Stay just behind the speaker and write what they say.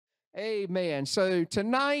Amen. So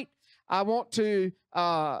tonight, I want to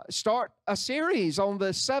start a series on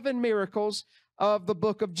the 7 miracles of the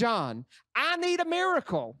book of John. I need a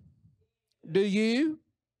miracle. Do you?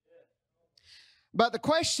 But the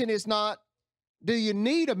question is not, do you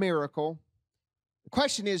need a miracle? The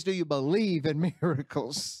question is, do you believe in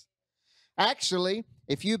miracles? Actually,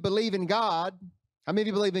 if you believe in God, how many of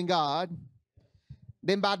you believe in God?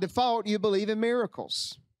 Then by default, you believe in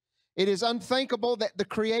miracles. It is unthinkable that the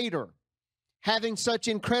Creator, having such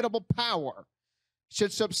incredible power,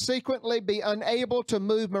 should subsequently be unable to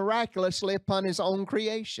move miraculously upon His own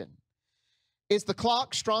creation. Is the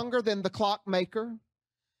clock stronger than the clockmaker?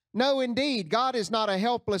 No, indeed, God is not a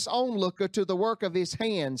helpless onlooker to the work of His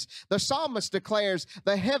hands. The psalmist declares,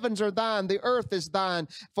 the heavens are thine, the earth is thine,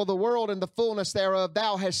 for the world and the fullness thereof,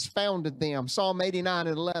 thou hast founded them. Psalm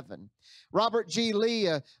 89:11. Robert G. Lee,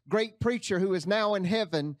 a great preacher who is now in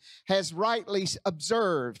heaven, has rightly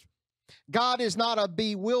observed, God is not a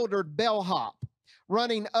bewildered bellhop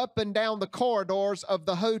running up and down the corridors of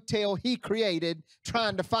the hotel He created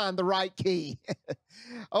trying to find the right key.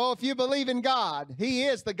 Oh, if you believe in God, He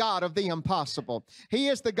is the God of the impossible. He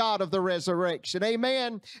is the God of the resurrection.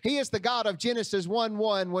 Amen. He is the God of Genesis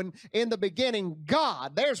 1:1, when in the beginning,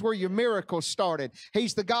 God, there's where your miracle started.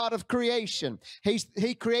 He's the God of creation.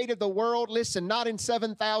 He created the world, listen, not in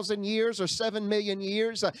 7,000 years or 7 million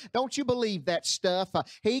years. Don't you believe that stuff?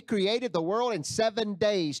 He created the world in 7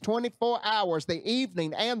 days, 24 hours. The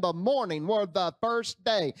evening and the morning were the first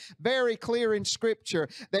day. Very clear in Scripture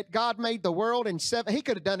that God made the world in 7. He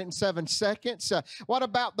could have done it in 7 seconds. What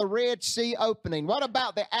about the Red Sea opening? What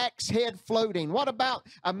about the axe head floating? What about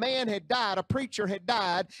a man had died, a preacher had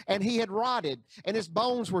died, and he had rotted, and his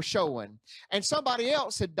bones were showing. And somebody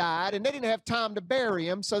else had died, and they didn't have time to bury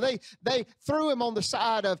him, so they threw him on the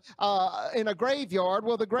side of, in a graveyard.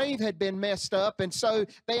 Well, the grave had been messed up, and so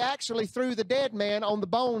they actually threw the dead man on the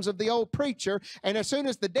bones of the old preacher, and as soon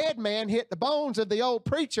as the dead man hit the bones of the old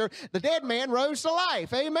preacher, the dead man rose to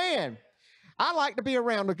life. Amen. I like to be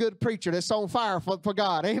around a good preacher that's on fire for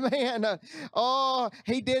God. Amen.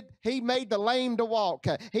 He made the lame to walk.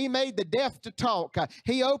 He made the deaf to talk.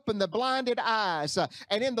 He opened the blinded eyes.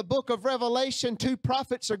 And in the book of Revelation, 2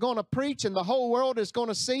 prophets are going to preach, and the whole world is going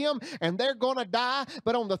to see them, and they're going to die.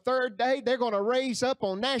 But on the 3rd day, they're going to raise up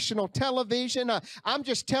on national television. I'm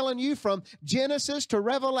just telling you, from Genesis to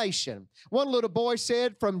Revelation. One little boy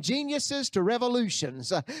said, from geniuses to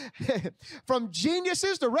revolutions. From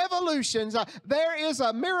geniuses to revolutions. There is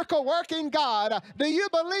a miracle working God. Do you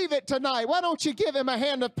believe it tonight? Why don't you give Him a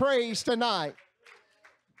hand of praise tonight?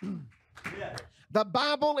 The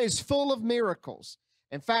Bible is full of miracles.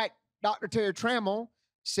 In fact, Dr. Terry Trammell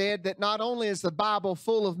said that not only is the Bible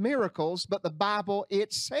full of miracles, but the Bible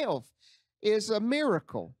itself is a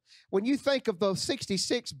miracle. When you think of those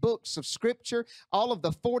 66 books of Scripture, all of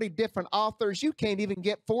the 40 different authors, you can't even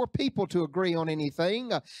get 4 people to agree on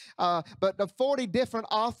anything. But the 40 different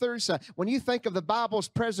authors, when you think of the Bible's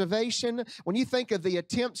preservation, when you think of the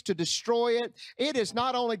attempts to destroy it, it is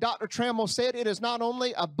not only, Dr. Trammell said, it is not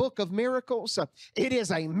only a book of miracles, it is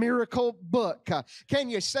a miracle book. Can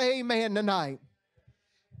you say amen tonight?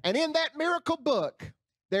 And in that miracle book,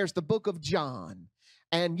 there's the book of John.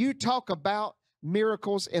 And you talk about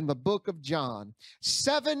miracles in the book of John.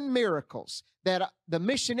 7 miracles that the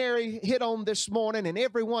missionary hit on this morning, and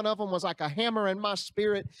every one of them was like a hammer in my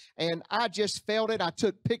spirit, and I just felt it. I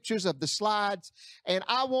took pictures of the slides, and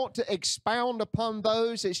I want to expound upon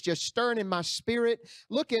those. It's just stirring in my spirit.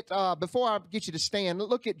 Look at, before I get you to stand,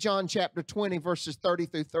 look at John chapter 20, verses 30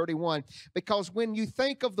 through 31, because when you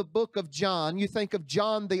think of the book of John, you think of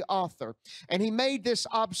John the author, and he made this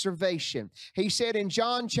observation. He said in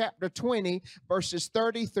John chapter 20, verses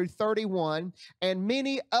 30 through 31, and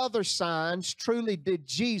many other signs truly did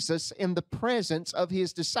Jesus in the presence of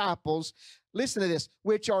His disciples, listen to this,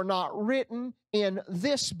 which are not written in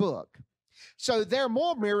this book. So there are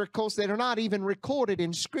more miracles that are not even recorded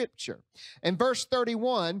in Scripture. In verse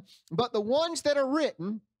 31, but the ones that are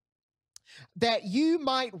written, that you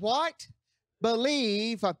might what?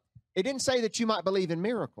 Believe. It didn't say that you might believe in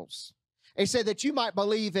miracles. It said that you might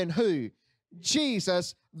believe in who?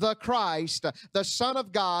 Jesus the Christ, the Son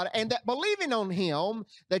of God, and that believing on Him,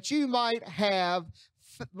 that you might have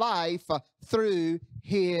life through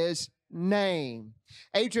His name.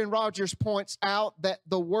 Adrian Rogers points out that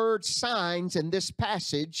the word signs in this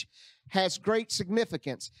passage has great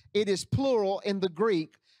significance. It is plural in the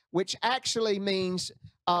Greek, which actually means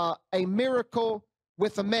a miracle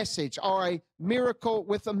with a message, or a miracle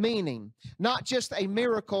with a meaning. Not just a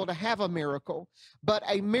miracle to have a miracle, but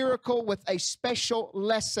a miracle with a special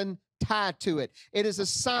lesson tied to it. It is a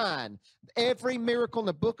sign. Every miracle in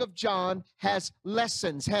the book of John has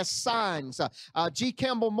lessons, has signs. G.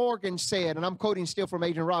 Campbell Morgan said, and I'm quoting still from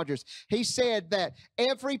Adrian Rogers, he said that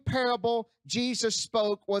every parable Jesus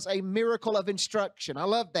spoke was a miracle of instruction. I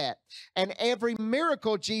love that. And every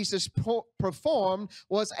miracle Jesus performed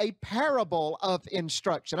was a parable of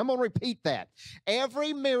instruction. I'm going to repeat that.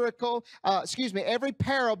 Every every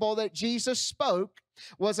parable that Jesus spoke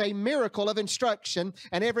was a miracle of instruction,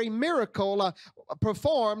 and every miracle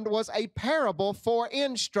performed was a parable for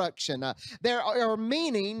instruction. There are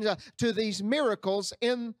meanings to these miracles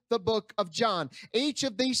in the book of John. Each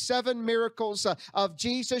of these 7 miracles of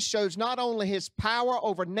Jesus shows not only his power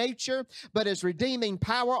over nature, but his redeeming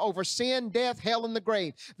power over sin, death, hell, and the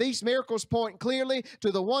grave. These miracles point clearly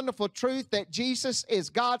to the wonderful truth that Jesus is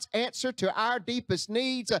God's answer to our deepest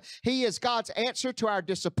needs. He is God's answer to our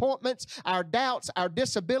disappointments, our doubts, our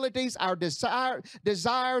disabilities, our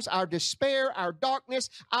desires, our despair, our darkness,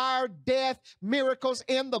 our death. Miracles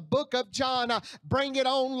in the book of John. Bring it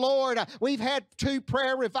on, Lord. We've had 2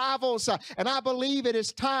 prayer revivals, and I believe it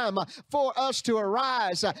is time for us to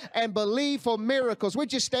arise and believe for miracles.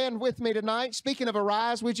 Would you stand with me tonight? Speaking of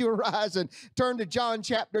arise, would you arise and turn to John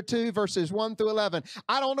chapter 2, verses 1 through 11.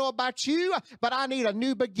 I don't know about you, but I need a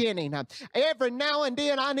new beginning. Every now and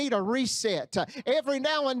then I need a reset. Every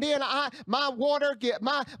now and then my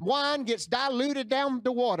wine gets diluted down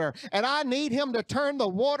to water, and I need him to turn the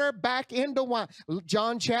water back into wine.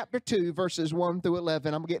 John chapter 2, verses 1 through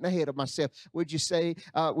 11. I'm getting ahead of myself. Would you say,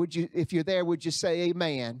 if you're there, would you say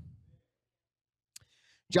amen?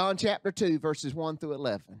 John chapter 2, verses 1 through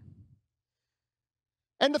 11.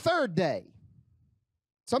 And the third day,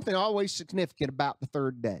 something always significant about the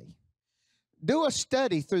third day. Do a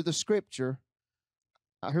study through the scripture.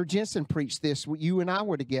 I heard Jensen preach this. You and I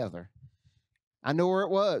were together. I know where it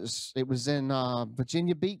was. It was in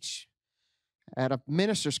Virginia Beach at a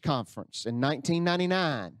ministers' conference in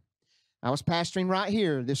 1999. I was pastoring right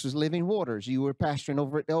here. This was Living Waters. You were pastoring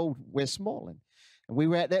over at the old Westmoreland. And we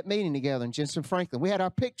were at that meeting together in Jensen Franklin. We had our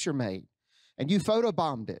picture made, and you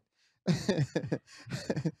photobombed it.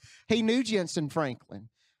 He knew Jensen Franklin,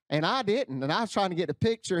 and I didn't. And I was trying to get the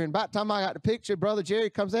picture, and by the time I got the picture, Brother Jerry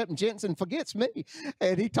comes up, and Jensen forgets me,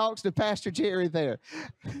 and he talks to Pastor Jerry there.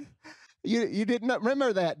 You didn't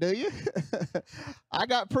remember that, do you? I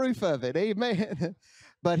got proof of it. Amen.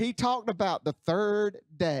 But he talked about the third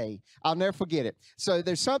day. I'll never forget it. So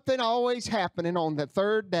there's something always happening on the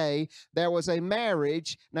third day. There was a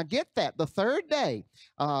marriage. Now get that. The third day,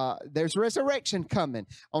 there's resurrection coming.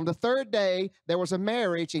 On the third day, there was a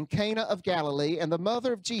marriage in Cana of Galilee, and the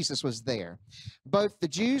mother of Jesus was there. Both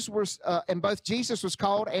Jesus was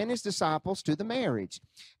called and his disciples to the marriage.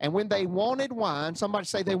 And when they wanted wine, somebody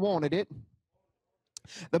say they wanted it.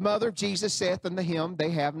 The mother of Jesus saith unto him, they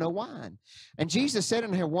have no wine. And Jesus said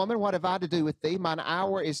unto her, Woman, what have I to do with thee? Mine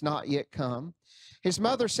hour is not yet come. His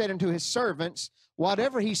mother said unto his servants,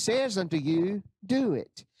 Whatever he says unto you, do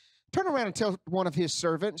it. Turn around and tell one of his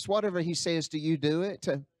servants, whatever he says to you, do it.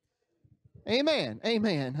 Amen.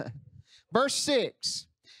 Amen. Verse 6.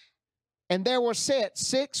 And there were set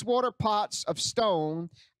 6 water pots of stone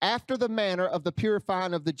after the manner of the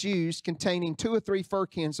purifying of the Jews, containing 2 or 3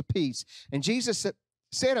 firkins apiece. And Jesus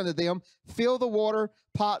said unto them, Fill the water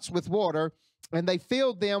pots with water. And they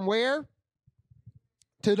filled them where?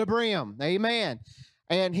 To the brim. Amen.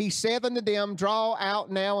 And he said unto them, Draw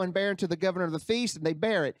out now and bear unto the governor of the feast. And they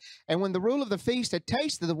bear it. And when the ruler of the feast had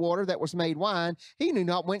tasted the water that was made wine, he knew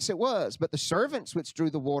not whence it was. But the servants which drew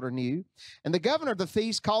the water knew. And the governor of the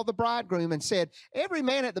feast called the bridegroom and said, Every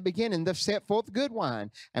man at the beginning doth set forth good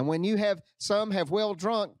wine. And when you have some have well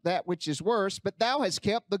drunk that which is worse, but thou hast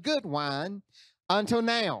kept the good wine until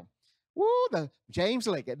now. Woo, James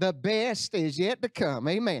Liggett, the best is yet to come.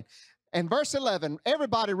 Amen. And verse 11,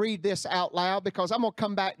 everybody read this out loud, because I'm going to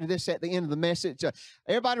come back to this at the end of the message.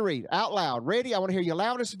 Everybody read out loud. Ready? I want to hear your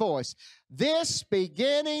loudest voice. This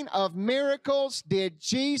beginning of miracles did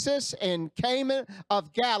Jesus in Cana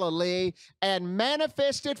of Galilee, and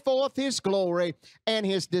manifested forth his glory, and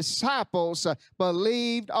his disciples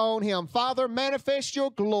believed on him. Father, manifest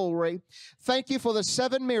your glory. Thank you for the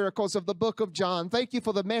 7 miracles of the book of John. Thank you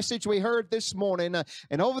for the message we heard this morning.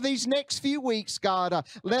 And over these next few weeks, God,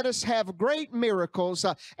 let us have great miracles.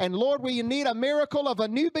 And Lord, we need a miracle of a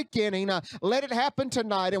new beginning. Let it happen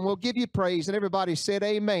tonight, and we'll give you praise. And everybody said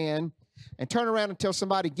amen. And turn around and tell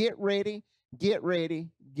somebody, get ready, get ready,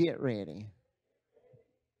 get ready.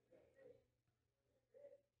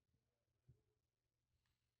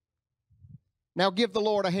 Now give the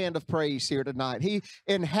Lord a hand of praise here tonight. He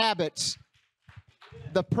inhabits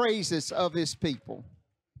the praises of his people.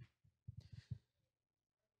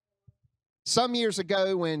 Some years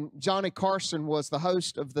ago, when Johnny Carson was the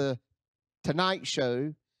host of the Tonight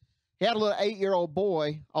Show, he had a little 8-year-old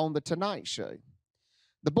boy on the Tonight Show.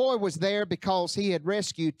 The boy was there because he had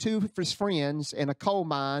rescued 2 of his friends in a coal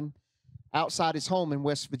mine outside his home in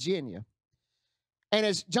West Virginia. And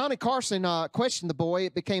as Johnny Carson questioned the boy,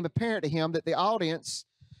 it became apparent to him that the audience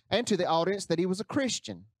that he was a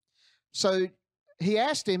Christian. So he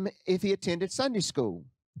asked him if he attended Sunday school.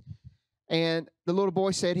 And the little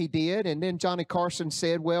boy said he did. And then Johnny Carson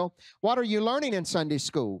said, well, what are you learning in Sunday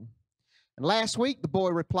school? And last week, the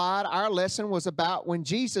boy replied, our lesson was about when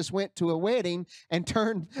Jesus went to a wedding and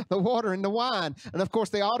turned the water into wine. And of course,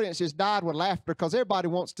 the audience just died with laughter because everybody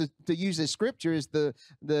wants to use this scripture as the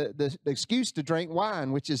excuse to drink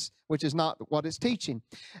wine, which is not what it's teaching.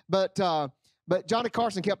 But Johnny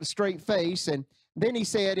Carson kept a straight face, and then he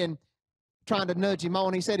said, and trying to nudge him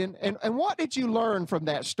on, he said, and what did you learn from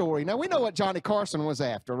that story? Now, we know what Johnny Carson was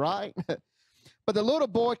after, right? But the little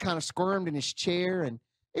boy kind of squirmed in his chair, and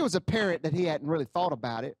it was apparent that he hadn't really thought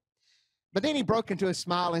about it. But then he broke into a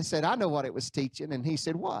smile and said, I know what it was teaching. And he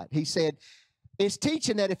said, what? He said, it's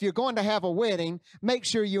teaching that if you're going to have a wedding, make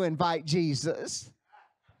sure you invite Jesus.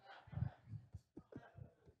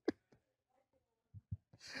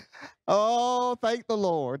 Oh, thank the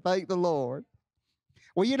Lord. Thank the Lord.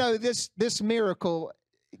 Well, you know, this miracle,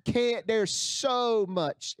 there's so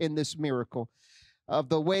much in this miracle of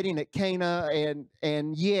the wedding at Cana,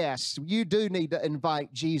 and yes, you do need to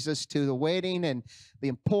invite Jesus to the wedding, and the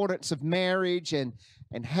importance of marriage and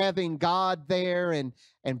having God there and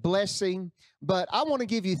blessing. But I want to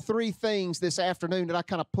give you 3 things this afternoon that I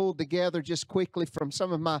kind of pulled together just quickly from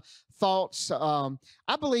some of my thoughts.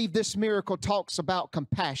 I believe this miracle talks about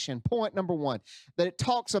compassion. Point number 1, that it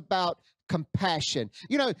talks about compassion.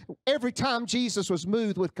 You know, every time Jesus was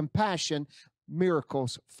moved with compassion,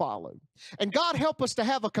 miracles followed. And God help us to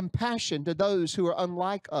have a compassion to those who are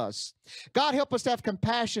unlike us. God help us to have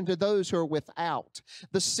compassion to those who are without,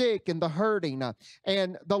 the sick and the hurting,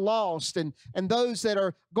 and the lost, and those that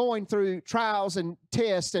are going through trials and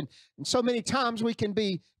tests. And so many times we can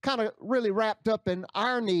be kind of really wrapped up in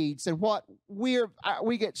our needs and what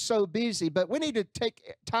we get so busy. But we need to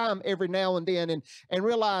take time every now and then and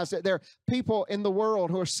realize that there are people in the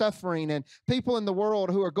world who are suffering, and people in the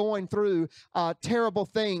world who are going through terrible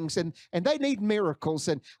things, and they need miracles.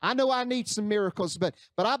 And I know I need some miracles, but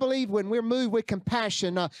I believe when we're moved with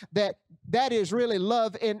compassion, that is really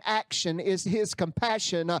love in action, is His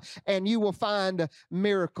compassion, and you will find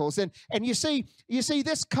miracles. And you see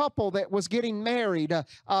this couple that was getting married,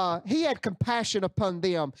 He had compassion upon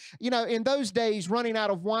them. You know, in those days, running out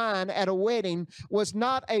of wine at a wedding was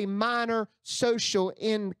not a minor social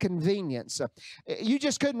inconvenience. You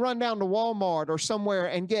just couldn't run down to Walmart or somewhere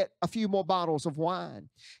and get a few more bottles of wine.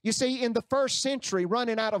 You see, in the first century,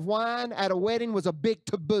 running out of wine at a wedding was a big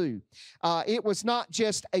taboo. It was not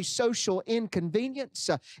just a social inconvenience,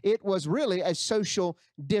 it was really a social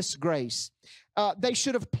disgrace. They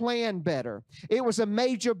should have planned better. It was a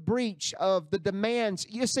major breach of the demands.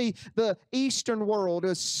 You see, the Eastern world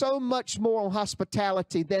is so much more on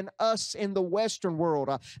hospitality than us in the Western world.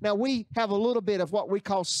 Now, we have a little bit of what we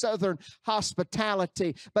call Southern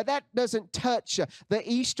hospitality, but that doesn't touch the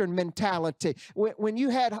Eastern mentality. When you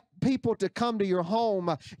had people to come to your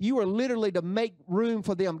home, you were literally to make room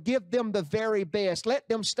for them, give them the very best, let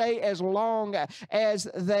them stay as long as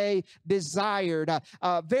they desired.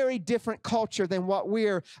 Very different culture than what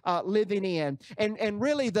we're living in. And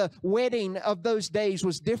really the wedding of those days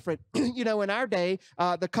was different. You know, in our day,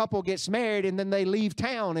 the couple gets married and then they leave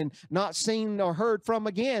town and not seen or heard from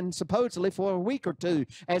again, supposedly for a week or two,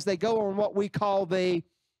 as they go on what we call the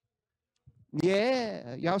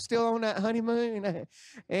y'all still on that honeymoon?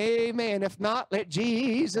 Amen. If not, let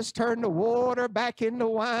Jesus turn the water back into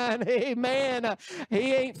wine. Amen.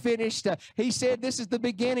 He ain't finished. He said this is the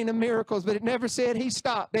beginning of miracles, but it never said He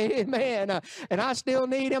stopped. Amen. And I still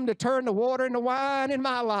need Him to turn the water into wine in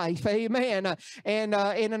my life. Amen. And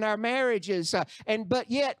in our marriages.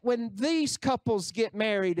 But yet, when these couples get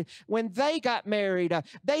married, when they got married,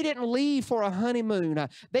 they didn't leave for a honeymoon.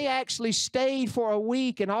 They actually stayed for a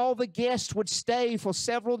week, and all the guests would stay for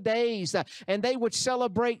several days, and they would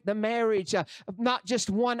celebrate the marriage, not just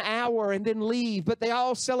 1 hour and then leave, but they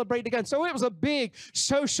all celebrate again. So it was a big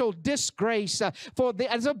social disgrace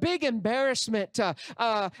it's a big embarrassment.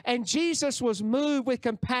 And Jesus was moved with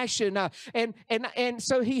compassion, and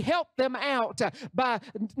so He helped them out by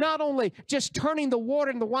not only just turning the water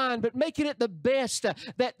into wine, but making it the best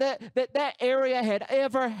that area had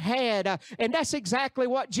ever had. And that's exactly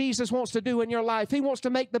what Jesus wants to do in your life. He wants to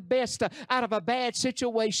make the best out of a bad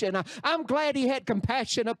situation. I'm glad He had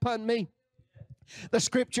compassion upon me. The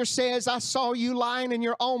scripture says, I saw you lying in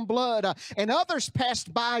your own blood, and others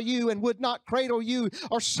passed by you and would not cradle you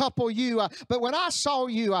or supple you. But when I saw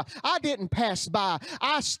you, I didn't pass by.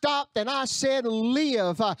 I stopped and I said,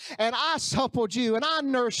 live. And I suppled you and I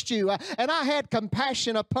nursed you and I had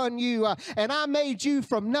compassion upon you. And I made you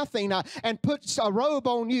from nothing and put a robe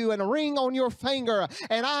on you and a ring on your finger.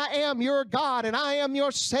 And I am your God and I am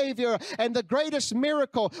your Savior. And the greatest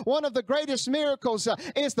miracle, one of the greatest miracles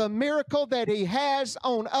is the miracle that He has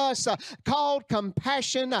on us, called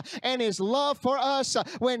compassion, and His love for us.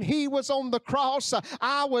 When He was on the cross,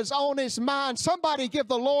 I was on His mind. Somebody give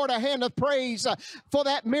the Lord a hand of praise for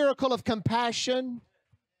that miracle of compassion.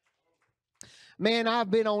 Man, I've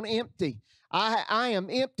been on empty. I am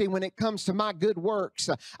empty when it comes to my good works.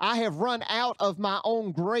 I have run out of my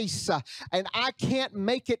own grace, and I can't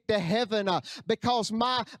make it to heaven because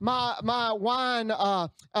my wine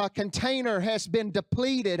container has been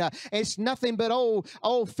depleted. It's nothing but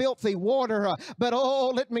old filthy water. But oh,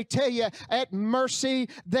 let me tell you, at mercy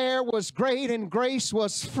there was great and grace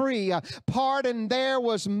was free. Pardon there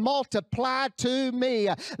was multiplied to me.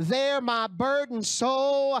 There my burdened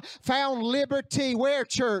soul found liberty. Where,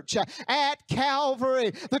 church? At Calvary.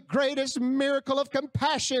 The greatest miracle of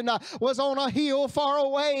compassion was on a hill far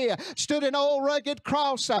away. Stood an old rugged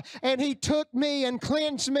cross, and He took me and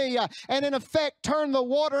cleansed me, and in effect turned the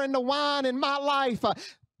water into wine in my life.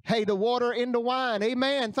 Hey, the water into wine.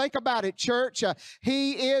 Amen. Think about it, church.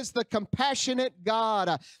 He is the compassionate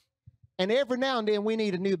God. And every now and then we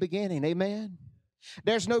need a new beginning. Amen.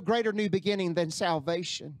 There's no greater new beginning than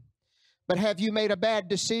salvation. But have you made a bad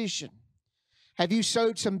decision? Have you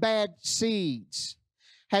sowed some bad seeds?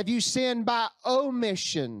 Have you sinned by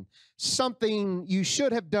omission, something you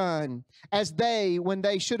should have done as when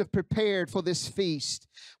they should have prepared for this feast?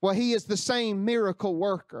 Well, He is the same miracle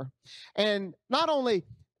worker. And not only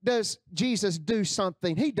does Jesus do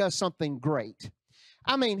something, He does something great.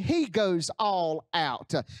 I mean, He goes all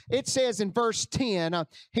out. It says in verse 10,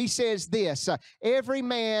 He says this, every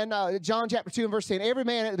man, John chapter 2 and verse 10, every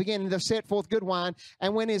man at the beginning doth set forth good wine,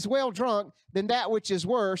 and when he is well drunk, then that which is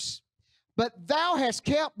worse. But thou hast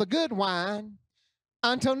kept the good wine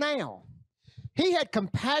until now. He had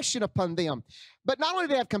compassion upon them. But not only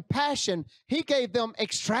did He have compassion, He gave them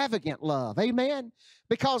extravagant love. Amen?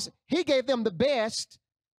 Because He gave them the best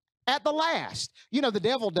at the last. You know, the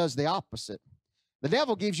devil does the opposite. The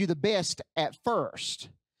devil gives you the best at first,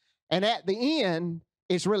 and at the end,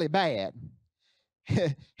 it's really bad.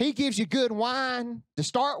 He gives you good wine to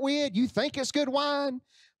start with. You think it's good wine,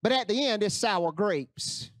 but at the end, it's sour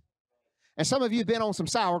grapes. And some of you have been on some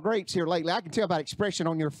sour grapes here lately. I can tell by the expression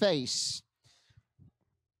on your face.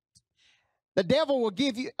 The devil will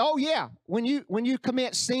give you, oh yeah, when you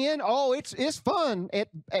commit sin, oh, it's fun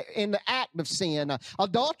in the act of sin.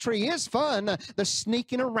 Adultery is fun, the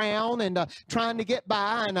sneaking around and trying to get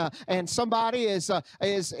by, and somebody is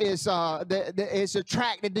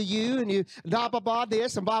attracted to you, and you blah blah blah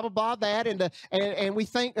this and blah blah blah that, and we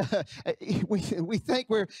think we think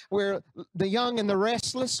we're the young and the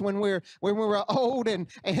restless when we're old, and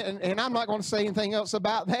I'm not going to say anything else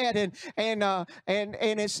about that, and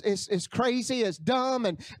it's crazy. It's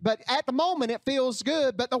dumb, but at the moment it feels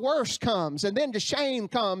good, but the worst comes, and then the shame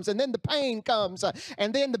comes, and then the pain comes,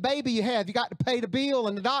 and then the baby you have, you got to pay the bill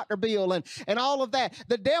and the doctor bill and all of that.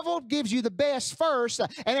 The devil gives you the best first,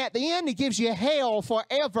 and at the end he gives you hell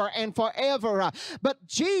forever and forever. But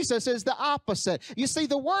Jesus is the opposite. You see,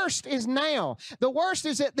 the worst is now. The worst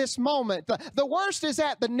is at this moment. The worst is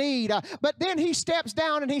at the need. But then He steps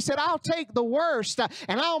down and He said, I'll take the worst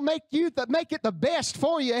and I'll make it the best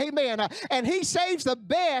for you. Amen. And He saves the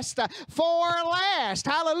best for last.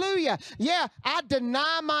 Hallelujah. Yeah, I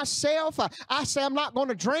deny myself. I say I'm not going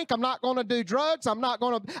to drink. I'm not going to do drugs. I'm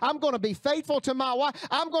going to be faithful to my wife.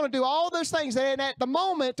 I'm going to do all those things. And at the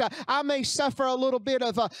moment, I may suffer a little bit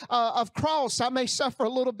of cross. I may suffer a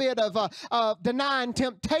little bit of denying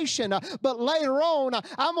temptation. But later on,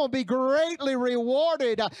 I'm going to be greatly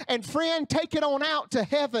rewarded. And friend, take it on out to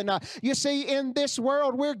heaven. You see, in this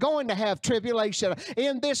world, we're going to have tribulation.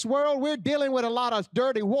 In this world, we're dealing with a lot of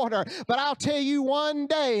dirty water, but I'll tell you, one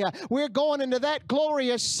day we're going into that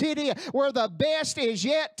glorious city where the best is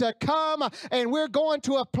yet to come, and we're going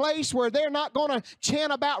to a place where they're not going to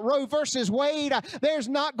chant about Roe versus Wade. There's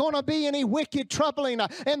not going to be any wicked troubling,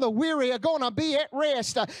 and the weary are going to be at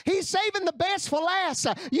rest. He's saving the best for last.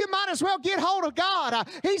 You might as well get hold of God.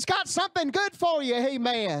 He's got something good for you.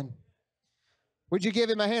 Amen. Would you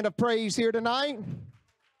give Him a hand of praise here tonight?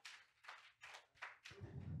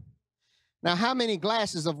 Now, how many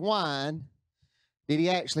glasses of wine did He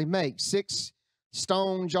actually make? 6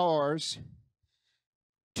 stone jars,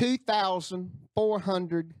 2,000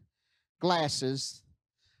 2,400 glasses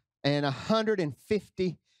and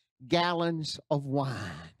 150 gallons of wine.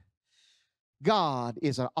 God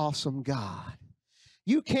is an awesome God.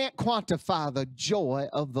 You can't quantify the joy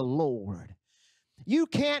of the Lord. You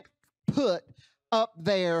can't put up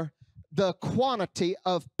there the quantity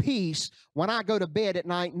of peace when I go to bed at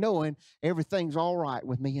night knowing everything's all right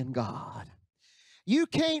with me and God. You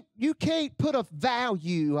can't put a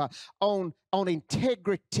value on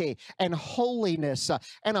integrity and holiness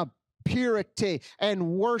and a purity and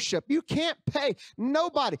worship. You can't pay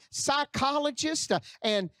nobody. Psychologists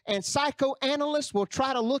and psychoanalysts will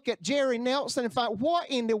try to look at Jerry Nelson and find what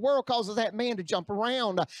in the world causes that man to jump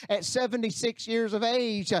around at 76 years of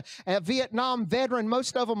age. A Vietnam veteran,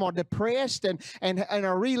 most of them are depressed and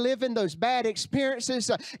are reliving those bad experiences.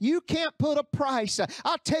 You can't put a price.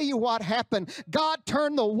 I'll tell you what happened. God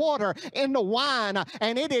turned the water into wine,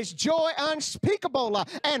 and it is joy unspeakable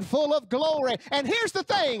and full of glory. And here's the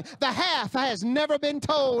thing, the half has never been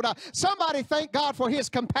told. Somebody thank God for his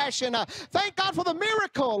compassion. Thank God for the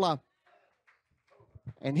miracle.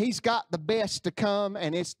 And he's got the best to come,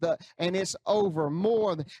 and it's over,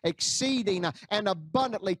 more than exceeding and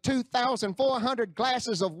abundantly 2,400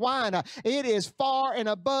 glasses of wine. It is far and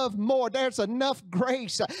above more. There's enough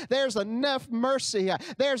grace. There's enough mercy.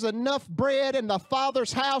 There's enough bread in the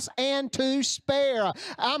Father's house and to spare.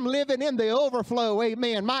 I'm living in the overflow.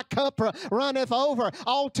 Amen. My cup runneth over.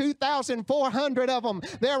 All 2,400 of them,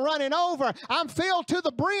 they're running over. I'm filled to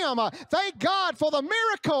the brim. Thank God for the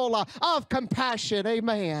miracle of compassion.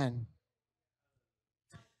 Amen.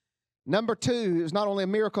 Number two, it was not only a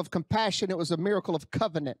miracle of compassion, it was a miracle of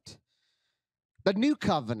covenant. The new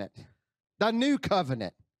covenant. The new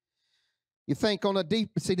covenant. You think on a deep,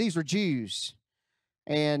 see, these were Jews,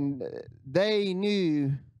 and they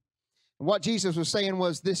knew what Jesus was saying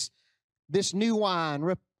was this new wine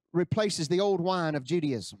replaces the old wine of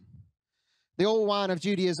Judaism. The old wine of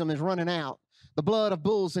Judaism is running out. The blood of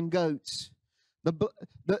bulls and goats. The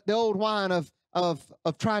old wine of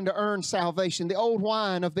trying to earn salvation, the old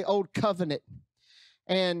wine of the old covenant.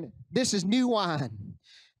 And this is new wine.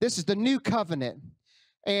 This is the new covenant.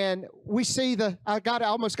 And we see I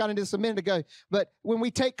almost got into this a minute ago, but when we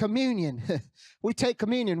take communion, we take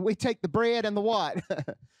the bread and the what?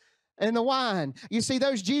 And the wine. You see,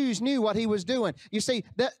 those Jews knew what he was doing. You see,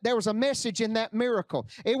 there was a message in that miracle.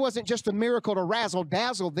 It wasn't just a miracle to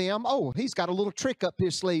razzle-dazzle them. Oh, he's got a little trick up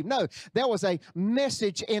his sleeve. No, there was a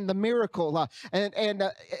message in the miracle. And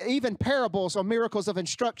even parables are miracles of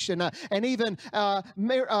instruction. And even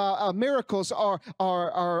miracles are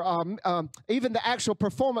even the actual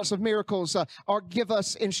performance of miracles give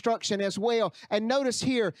us instruction as well. And notice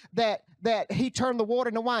here that he turned the water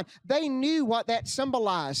into wine. They knew what that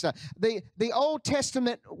symbolized. The Old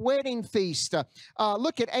Testament wedding feast.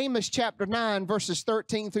 Look at Amos chapter 9, verses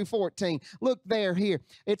 13 through 14. Look there here.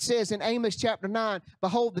 It says in Amos chapter 9,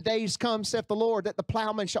 behold, the days come, saith the Lord, that the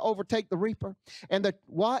plowman shall overtake the reaper. And the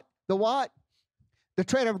what? The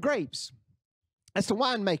treader of grapes. That's the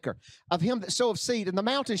winemaker of him that soweth seed. And the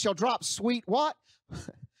mountain shall drop sweet what?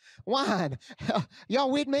 Wine.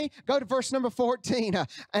 Y'all with me? Go to verse number 14.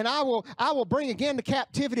 And I will bring again the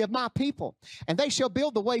captivity of my people, and they shall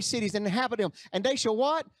build the waste cities and inhabit them. And they shall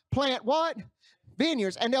what? Plant what?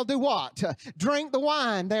 Vineyards, and they'll do what? Drink the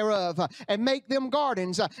wine thereof, and make them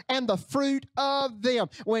gardens, and the fruit of them.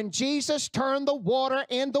 When Jesus turned the water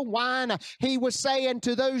into wine, he was saying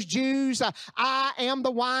to those Jews, I am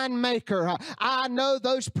the wine maker. I know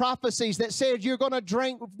those prophecies that said you're going to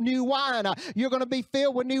drink new wine. You're going to be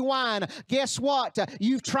filled with new wine. Guess what?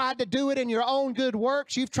 You've tried to do it in your own good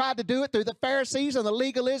works. You've tried to do it through the Pharisees and the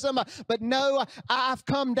legalism. But no, I've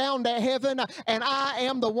come down to heaven, and I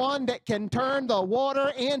am the one that can turn the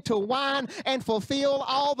water into wine and fulfill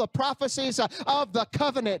all the prophecies of the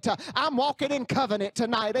covenant. I'm walking in covenant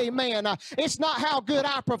tonight. Amen. It's not how good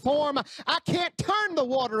I perform. I can't turn the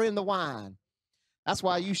water into wine. That's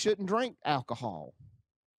why you shouldn't drink alcohol.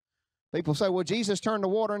 People say, well, Jesus turned the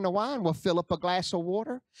water into wine. Well, fill up a glass of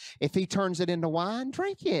water. If he turns it into wine,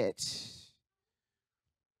 drink it.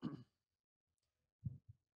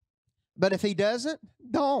 But if he doesn't,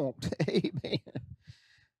 don't. Amen.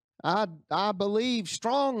 I believe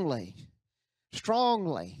strongly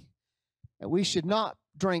that we should not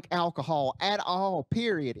drink alcohol at all,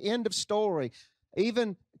 period. End of story.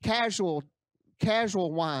 Even casual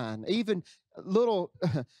wine, even little,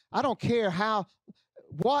 I don't care how,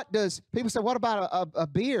 what does, people say, what about a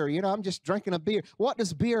beer? You know, I'm just drinking a beer. What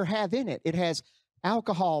does beer have in it? It has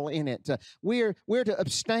alcohol in it. We're to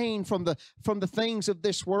abstain from the things of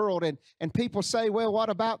this world. And people say, well, what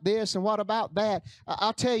about this and what about that?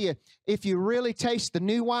 I'll tell you, if you really taste the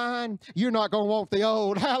new wine, you're not going to want the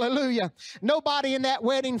old. Hallelujah. Nobody in that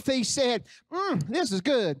wedding feast said, this is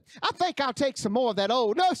good. I think I'll take some more of that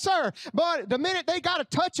old. No, sir. But the minute they got a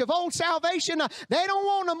touch of old salvation, they don't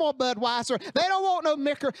want no more Budweiser. They don't want no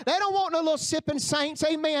Micker. They don't want no little sipping saints.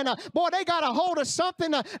 Amen. Boy, they got a hold of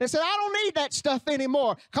something that said, I don't need that stuff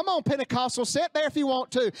anymore. Come on, Pentecostal, sit there if you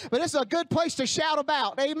want to. But this is a good place to shout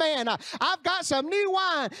about. Amen. I've got some new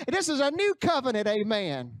wine. This is a new covenant.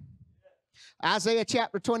 Amen. Isaiah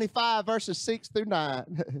chapter 25, verses 6 through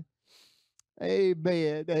 9.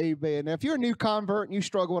 Amen. Amen. Now, if you're a new convert and you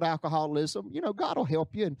struggle with alcoholism, you know, God will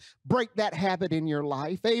help you and break that habit in your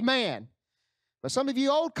life. Amen. But some of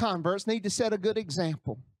you old converts need to set a good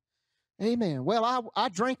example. Amen. Well, I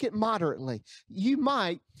drink it moderately. You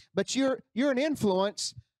might, but you're an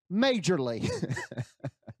influence majorly.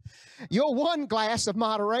 Your one glass of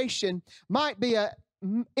moderation might be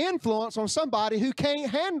an influence on somebody who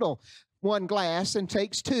can't handle one glass and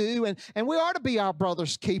takes two, and we are to be our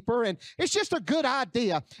brother's keeper, and it's just a good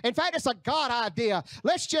idea. In fact, it's a God idea.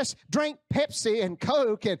 Let's just drink Pepsi and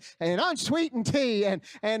Coke and unsweetened tea and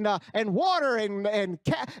water and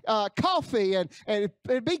coffee, and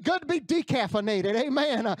it'd be good to be decaffeinated.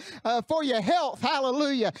 Amen. For your health.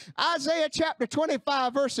 Hallelujah. Isaiah chapter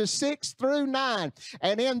 25, verses 6 through 9.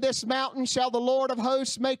 And in this mountain shall the Lord of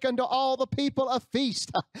hosts make unto all the people a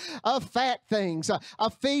feast of fat things, a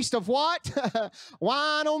feast of what?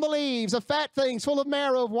 Wine on the leaves, of fat things full of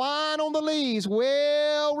marrow, of wine on the leaves.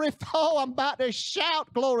 Well, I'm about to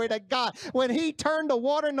shout, glory to God. When he turned the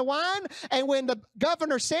water into wine, and when the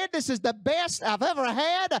governor said, this is the best I've ever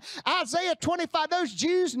had, Isaiah 25, those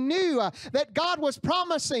Jews knew that God was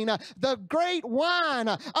promising the great wine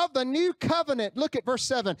of the new covenant. Look at verse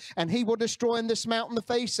 7. And he will destroy in this mountain the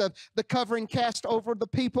face of the covering cast over the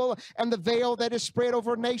people and the veil that is spread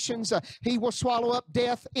over nations. He will swallow up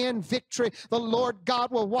death in victory. The Lord God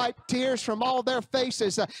will wipe tears from all their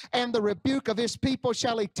faces, and the rebuke of his people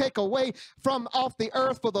shall he take away from off the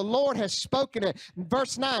earth, for the Lord has spoken it.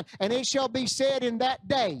 Verse 9, and it shall be said in that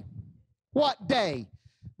day. What day?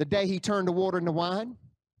 The day he turned the water into wine.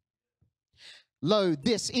 Lo,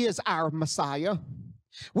 this is our Messiah.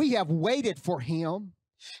 We have waited for him.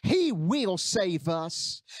 He will save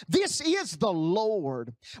us. This is the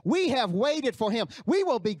Lord. We have waited for him. We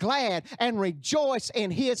will be glad and rejoice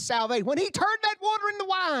in his salvation. When he turned that water into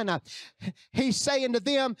wine, he's saying to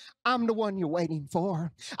them, I'm the one you're waiting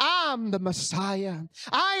for. I'm the Messiah.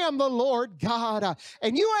 I am the Lord God.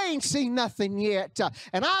 And you ain't seen nothing yet.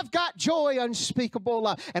 And I've got joy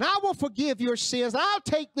unspeakable. And I will forgive your sins. And I'll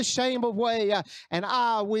take the shame away. And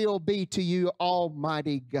I will be to you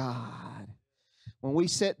Almighty God. When we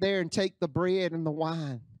sit there and take the bread and the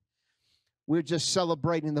wine, we're just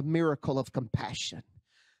celebrating the miracle of compassion.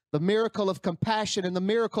 The miracle of compassion and the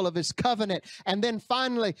miracle of his covenant. And then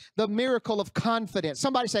finally, the miracle of confidence.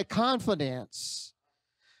 Somebody say confidence.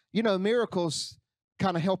 You know, miracles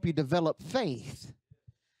kind of help you develop faith.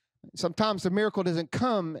 Sometimes the miracle doesn't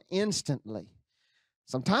come instantly.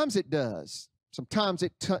 Sometimes it does. Sometimes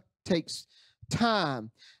it takes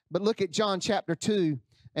time. But look at John chapter 2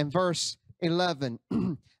 and verse 11.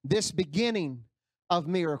 This beginning of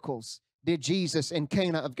miracles did Jesus in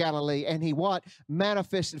Cana of Galilee, and he what?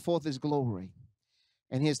 Manifested forth his glory.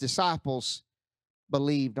 And his disciples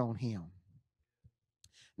believed on him.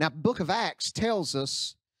 Now, the book of Acts tells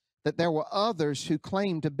us that there were others who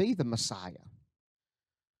claimed to be the Messiah.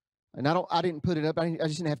 And I didn't put it up. I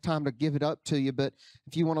just didn't have time to give it up to you. But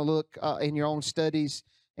if you want to look in your own studies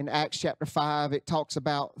in Acts chapter 5, it talks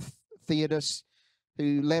about Theudas,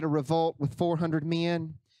 who led a revolt with 400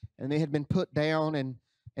 men, and they had been put down. And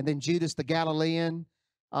then Judas the Galilean,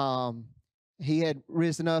 he had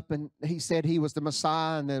risen up, and he said he was the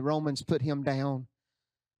Messiah, and the Romans put him down.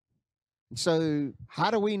 And so how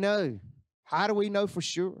do we know? How do we know for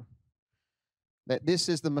sure that this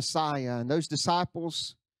is the Messiah? And those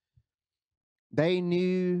disciples, they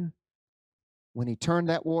knew when he turned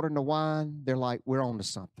that water into wine, they're like, we're on to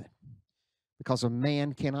something, because a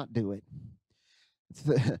man cannot do it.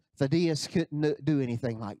 Thaddeus couldn't do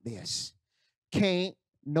anything like this. Can't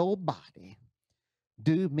nobody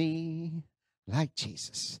do me like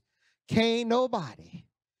Jesus. Can't nobody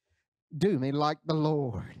do me like the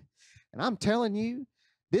Lord. And I'm telling you,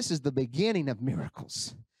 this is the beginning of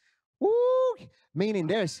miracles. Woo! Meaning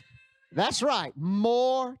that's right,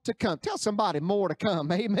 more to come. Tell somebody more to come.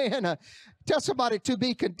 Amen. Tell somebody to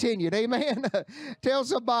be continued. Amen. Tell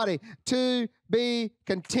somebody to be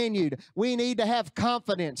continued. We need to have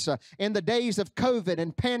confidence in the days of COVID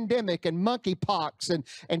and pandemic and monkeypox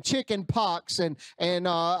and chicken pox and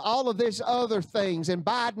all of these other things and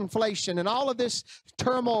Bidenflation and all of this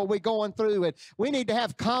turmoil we're going through. And we need to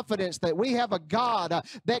have confidence that we have a God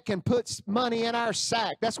that can put money in our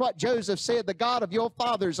sack. That's what Joseph said. The God of your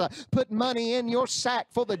fathers put money in your sack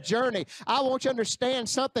for the journey. I want you to understand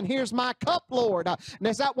something. Here's my cup, Lord. And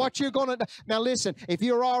is that what you're going to do? Now listen, if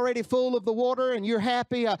you're already full of the water and you're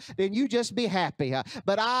happy, then you just be happy.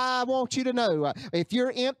 But I want you to know, if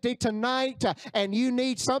you're empty tonight and you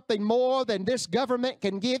need something more than this government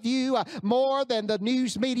can give you, more than the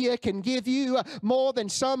news media can give you, more than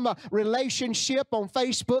some relationship on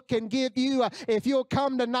Facebook can give you, if you'll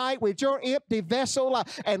come tonight with your empty vessel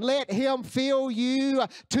and let Him fill you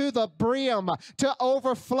to the brim, to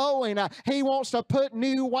overflowing. He wants to put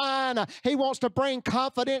new wine. He wants to bring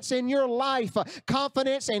confidence in your life,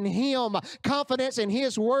 confidence in Him, confidence in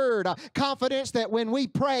His Word, confidence that when we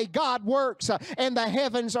pray, God works and the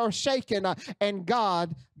heavens are shaken and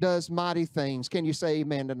God does mighty things. Can you say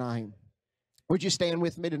amen tonight? Would you stand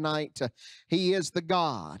with me tonight? He is the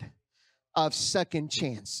God of second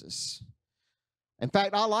chances. In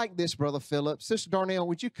fact, I like this, Brother Philip. Sister Darnell,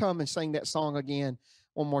 would you come and sing that song again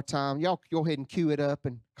one more time? Y'all go ahead and cue it up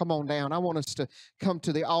and come on down. I want us to come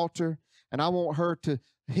to the altar, and I want her to,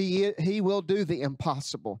 He will do the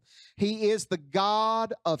impossible. He is the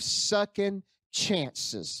God of second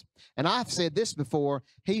chances. And I've said this before,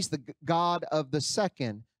 He's the God of the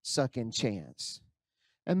second chance.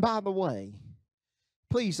 And by the way,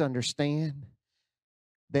 please understand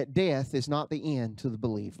that death is not the end to the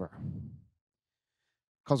believer.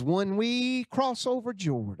 Because when we cross over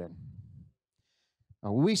Jordan,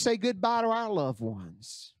 or we say goodbye to our loved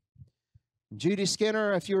ones, Judy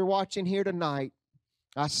Skinner, if you're watching here tonight,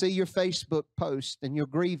 I see your Facebook post and you're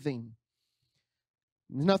grieving.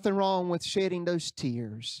 There's nothing wrong with shedding those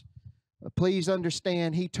tears. But please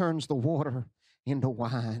understand, He turns the water into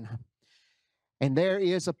wine. And there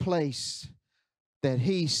is a place that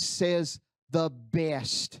He says the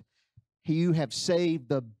best. You have saved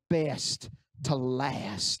the best to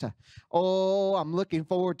last. Oh, I'm looking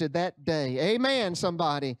forward to that day. Amen,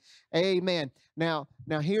 somebody. Amen. Now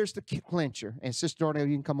here's the clincher. And Sister Darnell,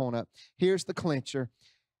 you can come on up. Here's the clincher.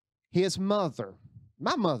 His mother.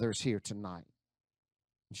 My mother's here tonight.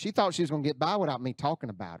 She thought she was going to get by without me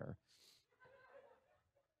talking about her.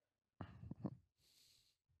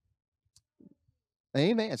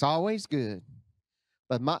 Amen. It's always good.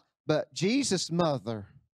 But Jesus' mother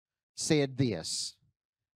said this: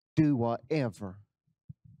 do whatever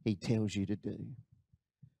He tells you to do.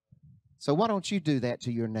 So why don't you do that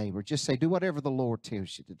to your neighbor? Just say, do whatever the Lord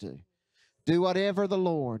tells you to do. Do whatever the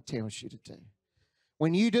Lord tells you to do.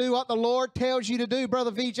 When you do what the Lord tells you to do,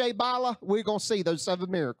 Brother V.J. Bala, we're going to see those 7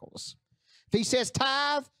 miracles. If He says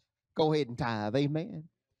tithe, go ahead and tithe. Amen.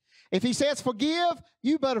 If He says forgive,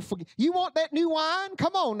 you better forgive. You want that new wine?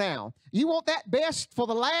 Come on now. You want that best for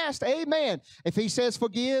the last? Amen. If He says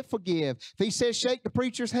forgive, forgive. If He says shake the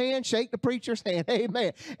preacher's hand, shake the preacher's hand.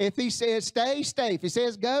 Amen. If He says stay, stay. If He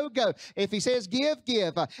says go, go. If He says give,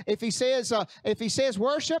 give. If He says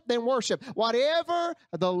worship, then worship. Whatever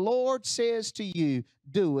the Lord says to you,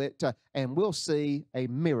 do it, and we'll see a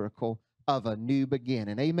miracle of a new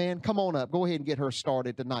beginning. Amen. Come on up. Go ahead and get her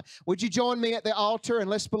started tonight. Would you join me at the altar and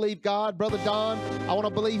let's believe God? Brother Don, I want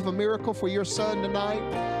to believe a miracle for your son tonight.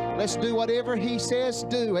 Let's do whatever He says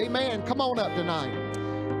do. Amen. Come on up tonight.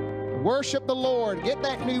 Worship the Lord. Get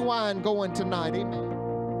that new wine going tonight. Amen.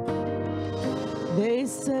 They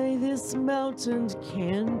say this mountain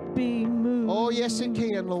can't be moved. Oh, yes, it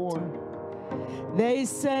can, Lord. They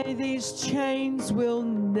say these chains will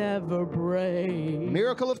never break.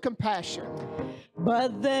 Miracle of compassion.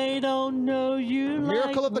 But they don't know you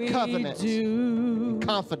Miracle like of the covenant. do.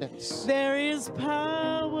 Confidence. There is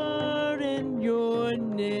power in your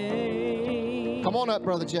name. Come on up,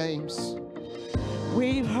 Brother James.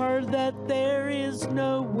 We've heard that there is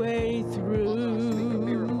no way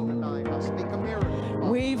through. I'll speak a miracle.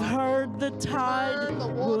 We've heard the tide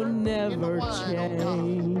will never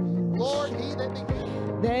change. Lord, He that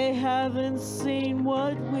began. They haven't seen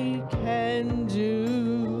what we can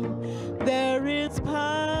do. There is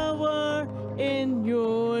power in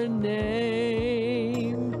your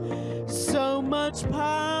name. So much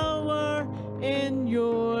power in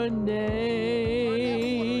your name.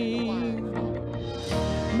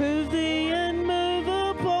 Move the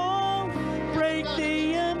unmovable, break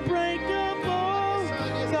the unbreakable.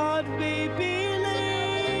 God, we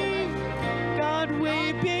believe. God,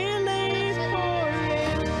 we believe for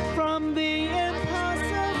it. From the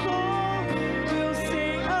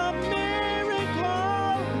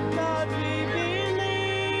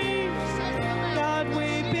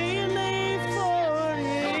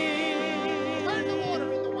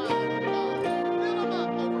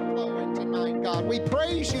We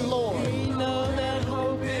praise you, Lord. We know that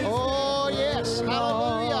hope is Oh, yes.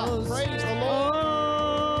 Hallelujah. Praise the Lord.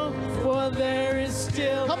 Oh, for there is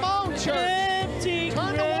still Come on, church. empty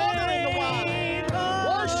Turn the water into wine. grave.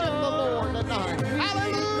 Worship the Lord tonight. No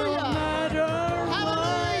Hallelujah. matter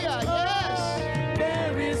Hallelujah. Yes.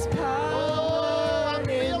 there is Oh, power I'm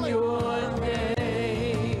in feeling. your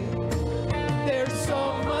name. There's so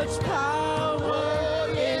much power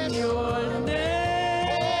Oh, yes. in your name.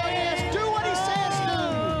 Oh, yes. Do what he says do.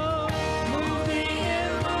 Move the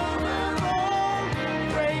immovable,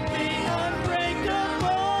 break the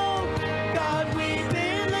unbreakable. God, we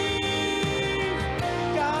believe.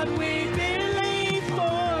 God, we believe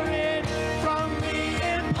for it. From the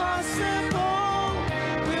impossible,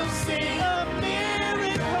 we'll see a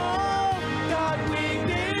miracle. God, we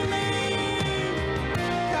believe.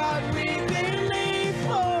 God, we believe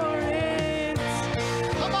for it.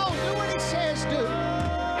 Come on, do what he says do.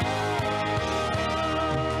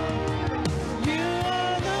 You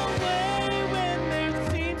are the way when there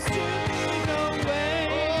seems to be no way.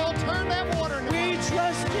 Oh, turn that water into We wine.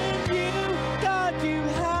 trust in you, God, you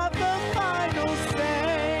have the final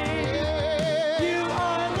say. You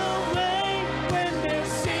are the way when there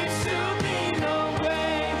seems to be no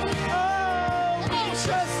way. Oh, we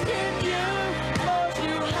trust in you, Lord,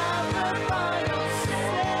 you have the final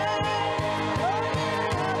say. Oh, you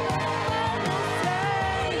have the final say.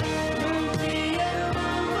 Move the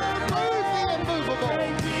immovable, Move the immovable.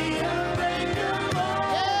 break the unbreakable.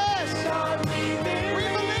 Yes. God, we We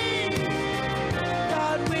believe. believe.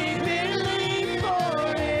 God, we believe for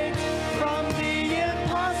it. From the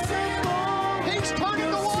impossible, He's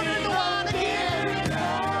turning the water into wine again.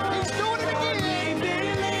 He's doing it again.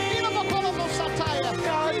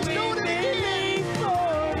 God, He's we doing it again. believe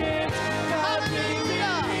for it. God, we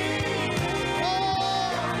Hallelujah. believe. Oh,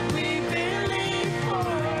 We believe for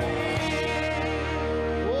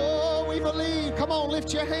it. oh, we believe. Come on,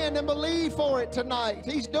 lift your hand and believe for it tonight.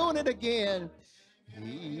 He's doing it again.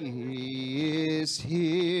 He is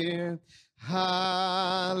here.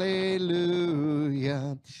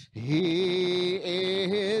 Hallelujah. He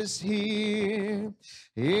is here.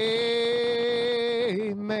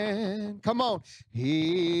 Amen. Come on.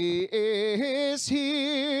 He is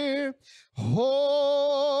here.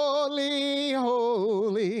 Holy,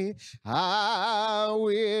 holy. I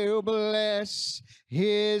will bless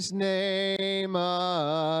his name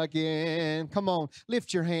again. Come on,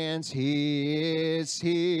 lift your hands. He is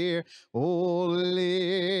here. Oh,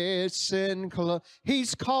 listen close.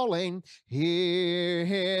 He's calling. Hear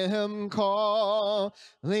him calling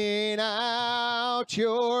out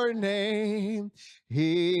your name.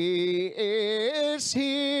 He is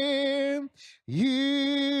here.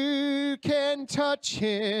 You can touch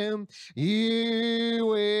him. You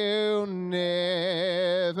will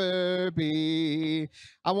never be.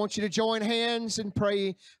 I want you to join hands and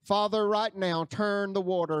pray. Father, right now, turn the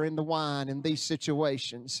water into wine in these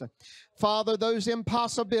situations. Father, those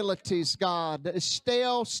impossibilities, God,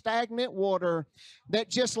 stale, stagnant water that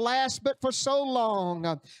just lasts but for so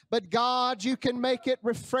long. But God, you can make it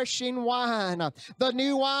refreshing wine, the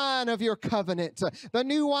new wine of your covenant, the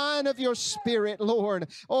new wine of your spirit, Lord.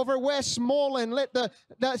 Over Westmoreland, let the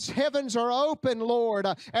heavens are open, Lord,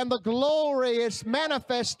 and the glory is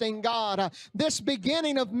manifesting, God. This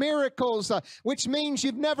beginning of miracles, which means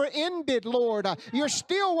you've never ended, Lord. You're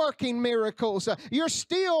still working miracles. You're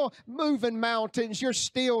still moving mountains. You're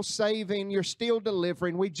still saving. You're still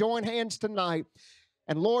delivering. We join hands tonight.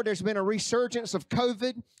 And Lord, there's been a resurgence of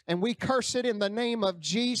COVID, and we curse it in the name of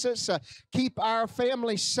Jesus. Keep our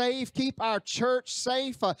family safe. Keep our church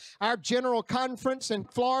safe. Our general conference in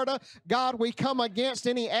Florida, God, we come against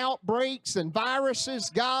any outbreaks and viruses.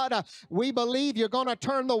 God, we believe you're going to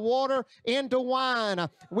turn the water into wine.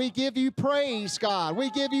 We give you praise, God. We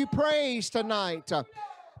give you praise tonight.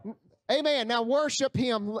 Amen. Now worship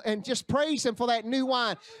him and just praise him for that new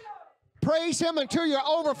wine. Praise him until you're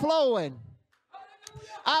overflowing.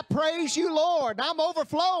 I praise you, Lord. I'm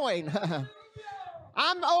overflowing.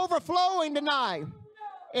 I'm overflowing tonight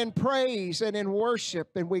in praise and in worship,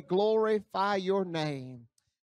 and we glorify your name.